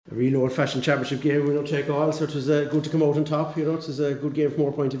a real old-fashioned championship game, winner take all, so it was good to come out on top, it was a good game from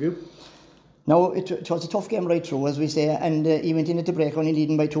our point of view. No, it was a tough game right through, as we say, and he went in at the break only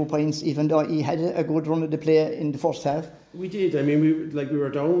leading by 2 points, even though he had a good run of the play in the first half. We did. I mean, we were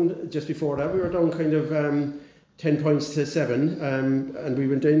down just before that. We were down kind of 10 points to 7, and we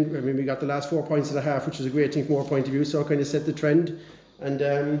went in. I mean, we got the last 4 points of the half, which was a great thing from our point of view. So it kind of set the trend, and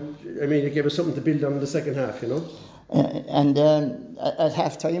I mean, it gave us something to build on in the second half, And at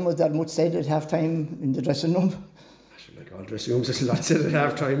half time, was that much said at half time in the dressing room? Like all dressing rooms, there's a lot said at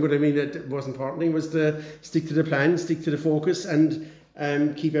half time, but I mean, the most important thing was to stick to the plan, stick to the focus, and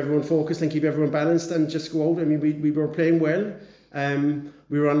keep everyone focused and keep everyone balanced and just go out. I mean, we were playing well.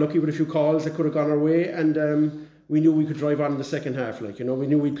 We were unlucky with a few calls that could have gone our way, and we knew we could drive on in the second half. We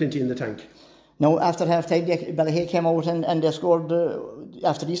knew we'd plenty in the tank. Now, after half-time, Blarney came out and they scored,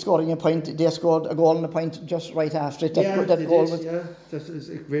 after he scoring a point, they scored a goal and a point just right after it. That was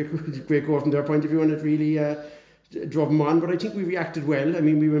a great goal from their point of view, and it really drove them on. But I think we reacted well. I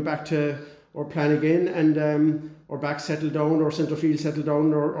mean, we went back to our plan again, and our back settled down, our centre field settled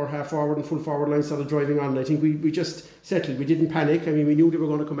down, our half forward and full forward line started driving on. I think we just settled. We didn't panic. I mean, we knew they were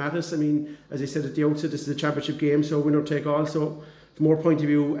going to come at us. I mean, as I said at the outset, this is a championship game, so winner take all. So from our point of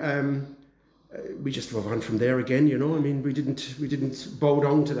view, we just drove on from there again. I mean, we didn't bow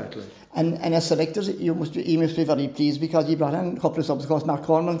down to that. And as selectors, you must be very pleased, because you brought in a couple of subs. Of course, Mark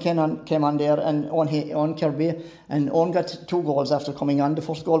Corman came on there, and on Kirby, and on got 2 goals after coming on. The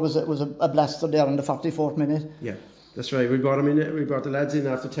first goal was a blaster there in the 44th minute. Yeah, that's right. We brought them in. We brought the lads in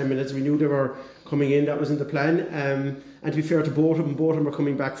after 10 minutes. We knew they were coming in. That was in the plan. And to be fair to both of them were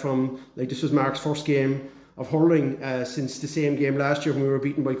coming back from, this was Mark's first game of hurling since the same game last year when we were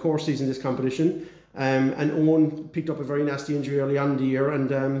beaten by Cork in this competition. And Owen picked up a very nasty injury early on in the year,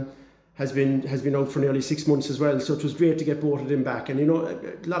 and has been out for nearly 6 months as well. So it was great to get both of them back. And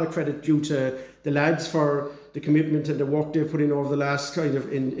a lot of credit due to the lads for the commitment and the work they've put in over the last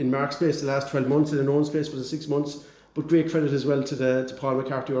in Mark's space, the last 12 months, and in Owen's space for the 6 months. But great credit as well to Paul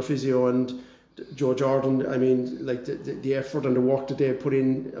McCarthy, our physio, and Joe Jordan. I mean, the effort and the work that they put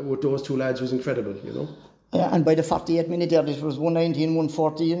in with those 2 lads was incredible. Yeah, and by the 48th minute there, it was 119,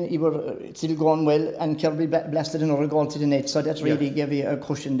 114. He were still going well, and Kirby blasted another goal to the net. So that really gave you a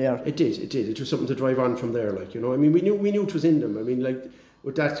cushion there. It did. It was something to drive on from there. I mean, we knew it was in them. I mean,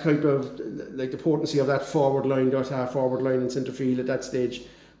 with that type of the potency of that forward line, that half forward line in centre field at that stage,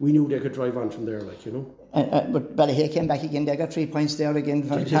 we knew they could drive on from there. But Ballyhay came back again. They got 3 points there again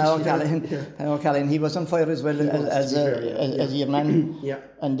from Harold Callahan. He was on fire as well as your man. Yeah.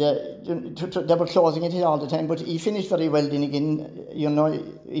 And they were closing it all the time. But he finished very well then again.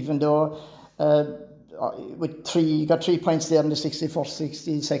 Even though he got 3 points there in the 61st,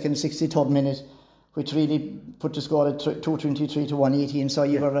 62nd, 63rd minute, which really put the score at 223 to 118. So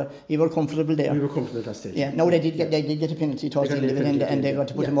you were comfortable there. We were comfortable at that stage. Yeah, no, they did get a penalty towards the end of it, and they got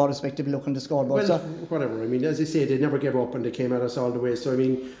to put a more respectable look on the scoreboard. Well, whatever. I mean, as I say, they never gave up and they came at us all the way. So I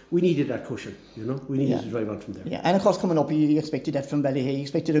mean, we needed that cushion. We needed to drive on from there. Yeah, and of course, coming up, you expected that from Ballyhay. You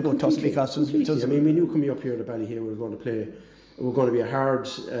expected a good toss because it was. I mean, we knew coming up here that Ballyhay was going to play. We're going to be a hard,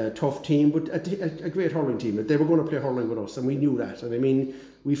 tough team, but a great hurling team. They were going to play hurling with us, and we knew that. And I mean,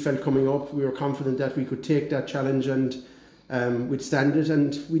 we felt coming up, we were confident that we could take that challenge and withstand it,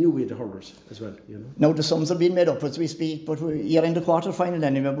 and we knew we had the hurlers as well. Now the sums are being made up as we speak, but you're in the quarter final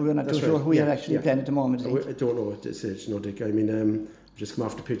anyway. We're not too sure who you're actually playing at the moment. I don't know at this stage, Dick. I mean, we've just come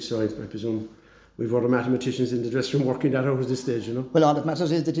off the pitch, so I presume we've other mathematicians in the dressing room working that out at this stage. Well, all that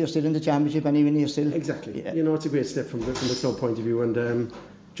matters is that you're still in the championship, and even you're still exactly. It's a great step from the club point of view, and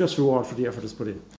just reward for the effort that's put in.